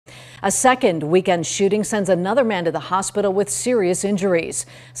A second weekend shooting sends another man to the hospital with serious injuries.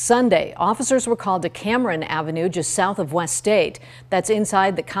 Sunday, officers were called to Cameron Avenue just south of West State. That's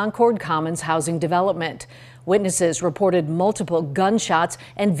inside the Concord Commons housing development. Witnesses reported multiple gunshots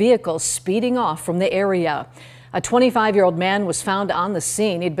and vehicles speeding off from the area. A 25-year-old man was found on the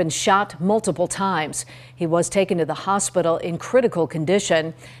scene. He'd been shot multiple times. He was taken to the hospital in critical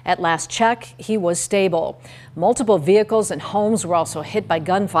condition. At last check, he was stable. Multiple vehicles and homes were also hit by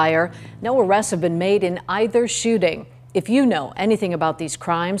gunfire. No arrests have been made in either shooting. If you know anything about these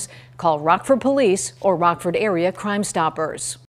crimes, call Rockford Police or Rockford Area Crime Stoppers.